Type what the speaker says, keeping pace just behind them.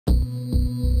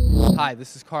Hi,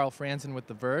 this is Carl Franzen with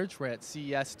The Verge. We're at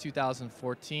CES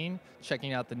 2014,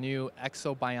 checking out the new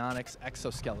Ekso Bionics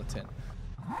Exoskeleton.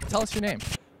 Tell us your name.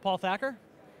 Paul Thacker.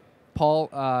 Paul,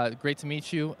 great to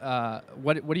meet you.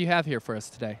 What do you have here for us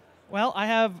today? Well, I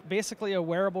have basically a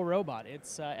wearable robot.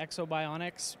 It's Ekso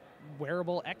Bionics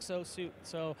wearable exosuit.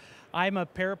 So I'm a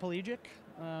paraplegic.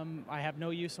 I have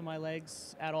no use of my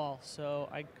legs at all. So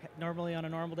normally on a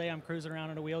normal day, I'm cruising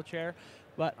around in a wheelchair.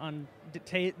 But on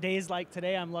days like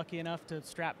today, I'm lucky enough to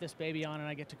strap this baby on and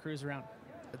I get to cruise around.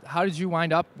 How did you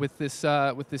wind up with this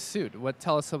suit?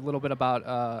 Tell us a little bit about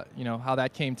how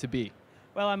that came to be.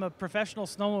 Well, I'm a professional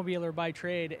snowmobiler by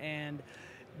trade, and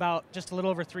about just a little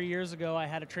over 3 years ago, I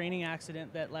had a training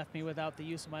accident that left me without the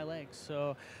use of my legs.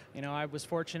 So, I was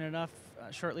fortunate enough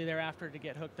shortly thereafter to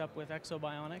get hooked up with Ekso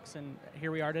Bionics, and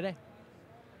here we are today.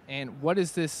 And what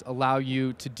does this allow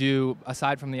you to do,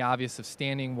 aside from the obvious of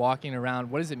standing, walking around?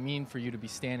 What does it mean for you to be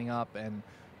standing up and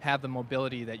have the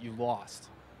mobility that you lost?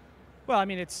 Well, I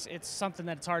mean, it's something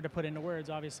that's hard to put into words.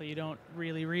 Obviously, you don't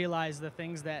really realize the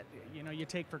things that you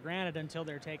take for granted until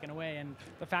they're taken away. And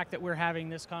the fact that we're having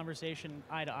this conversation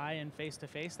eye to eye and face to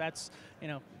face, that's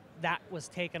that was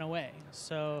taken away.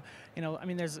 So I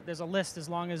mean, there's a list as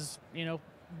long as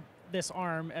this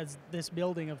arm as this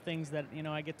building of things that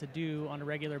I get to do on a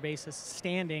regular basis,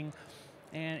 standing,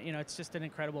 and it's just an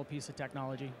incredible piece of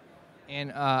technology.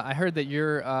 And I heard that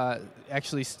you're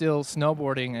actually still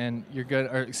snowboarding, and you're good,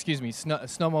 or excuse me,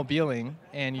 snowmobiling,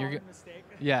 and you're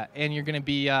yeah, and you're going to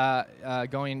be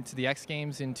going to the X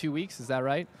Games in 2 weeks. Is that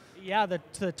right? Yeah, the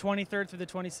 23rd through the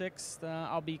 26th.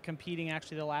 I'll be competing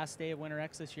actually the last day of Winter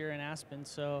X this year in Aspen.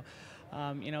 So,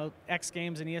 X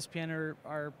Games and ESPN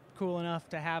are cool enough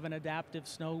to have an adaptive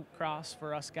snow cross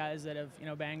for us guys that have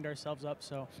banged ourselves up.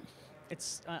 So.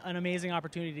 It's an amazing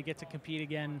opportunity to get to compete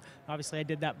again. Obviously, I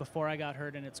did that before I got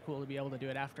hurt, and it's cool to be able to do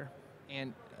it after.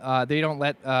 And they don't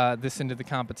let this into the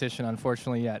competition,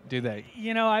 unfortunately, yet, do they?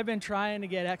 I've been trying to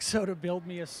get Ekso to build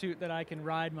me a suit that I can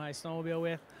ride my snowmobile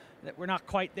with. We're not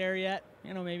quite there yet.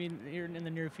 Maybe here in the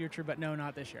near future, but no,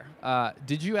 not this year.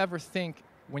 Did you ever think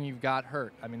when you got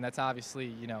hurt? I mean, that's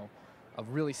obviously a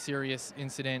really serious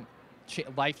incident,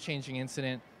 life-changing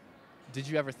incident. Did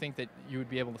you ever think that you would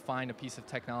be able to find a piece of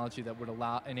technology that would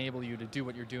enable you to do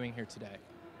what you're doing here today?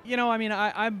 I mean,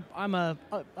 I'm an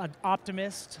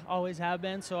optimist, always have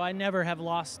been, so I never have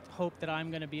lost hope that I'm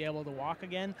going to be able to walk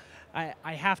again. I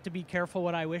have to be careful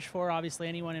what I wish for. Obviously,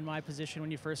 anyone in my position, when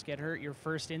you first get hurt, your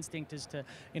first instinct is to,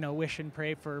 wish and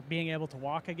pray for being able to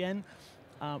walk again.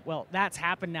 Well, that's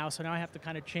happened now, so now I have to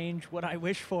kind of change what I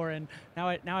wish for, and now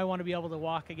I want to be able to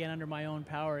walk again under my own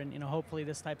power, and hopefully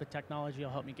this type of technology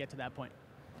will help me get to that point.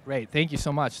 Great, thank you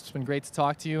so much. It's been great to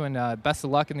talk to you, and best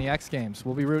of luck in the X Games.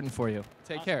 We'll be rooting for you.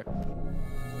 Take care.